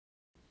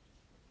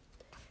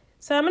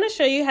So I'm going to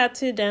show you how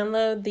to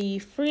download the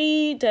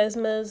free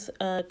Desmos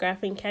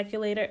Graphing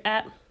Calculator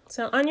app.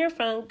 So on your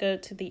phone, go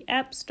to the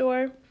App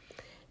Store,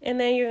 and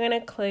then you're going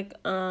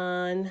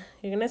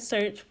to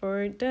search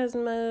for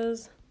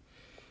Desmos.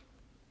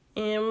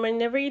 And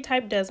whenever you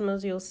type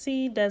Desmos, you'll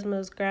see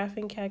Desmos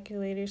Graphing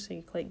Calculator. So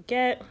you click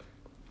Get.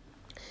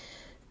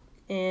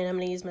 And I'm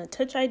going to use my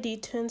Touch ID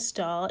to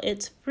install.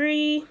 It's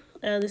free.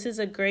 This is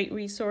a great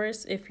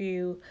resource if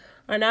you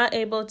are not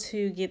able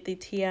to get the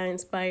TI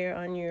Inspire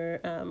on your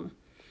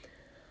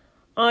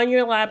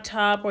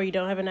laptop, or you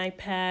don't have an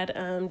iPad.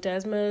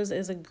 Desmos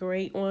is a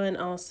great one.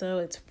 Also,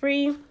 it's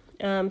free.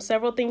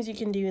 Several things you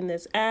can do in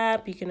this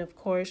app. You can, of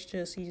course,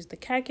 just use the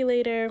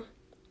calculator.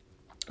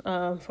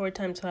 4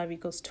 times 5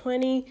 equals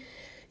 20.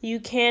 You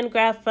can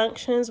graph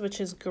functions,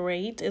 which is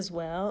great as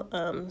well.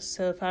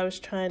 So if I was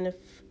trying to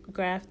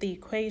graph the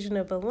equation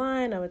of a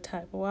line, I would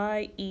type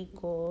y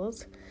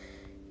equals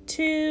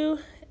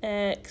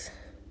 2x,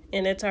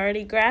 and it's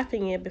already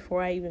graphing it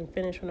before I even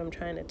finish what I'm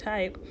trying to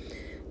type.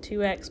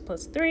 2x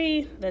plus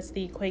 3, that's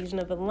the equation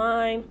of a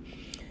line.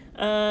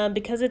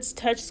 Because it's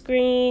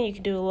touchscreen, you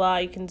can do a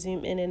lot. You can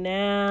zoom in and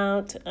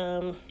out.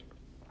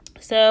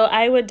 So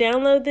I would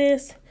download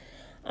this.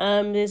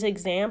 There's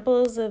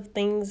examples of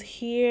things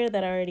here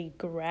that are already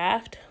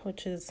graphed,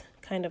 which is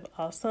kind of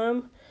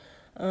awesome.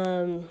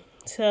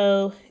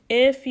 So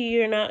if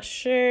you're not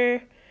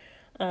sure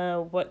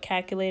what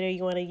calculator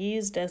you want to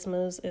use,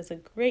 Desmos is a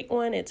great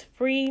one. It's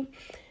free.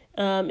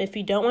 If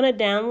you don't want to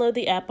download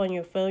the app on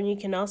your phone, you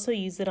can also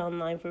use it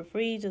online for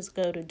free. Just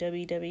go to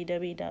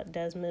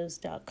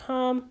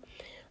www.desmos.com.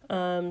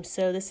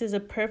 So this is a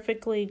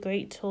perfectly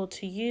great tool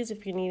to use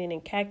if you're needing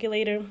a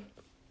calculator.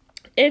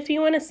 If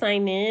you want to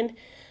sign in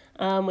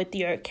with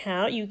your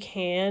account, you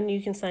can. You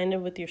can sign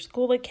in with your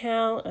school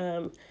account.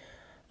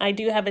 I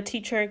do have a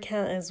teacher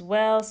account as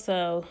well,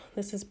 so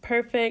this is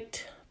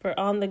perfect for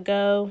on the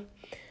go.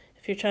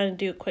 If you're trying to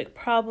do a quick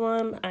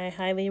problem, I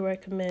highly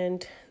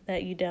recommend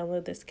that you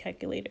download this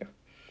calculator.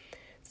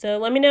 So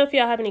let me know if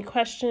y'all have any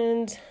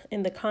questions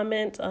in the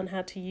comments on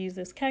how to use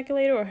this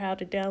calculator or how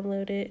to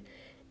download it,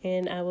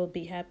 and I will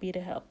be happy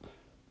to help.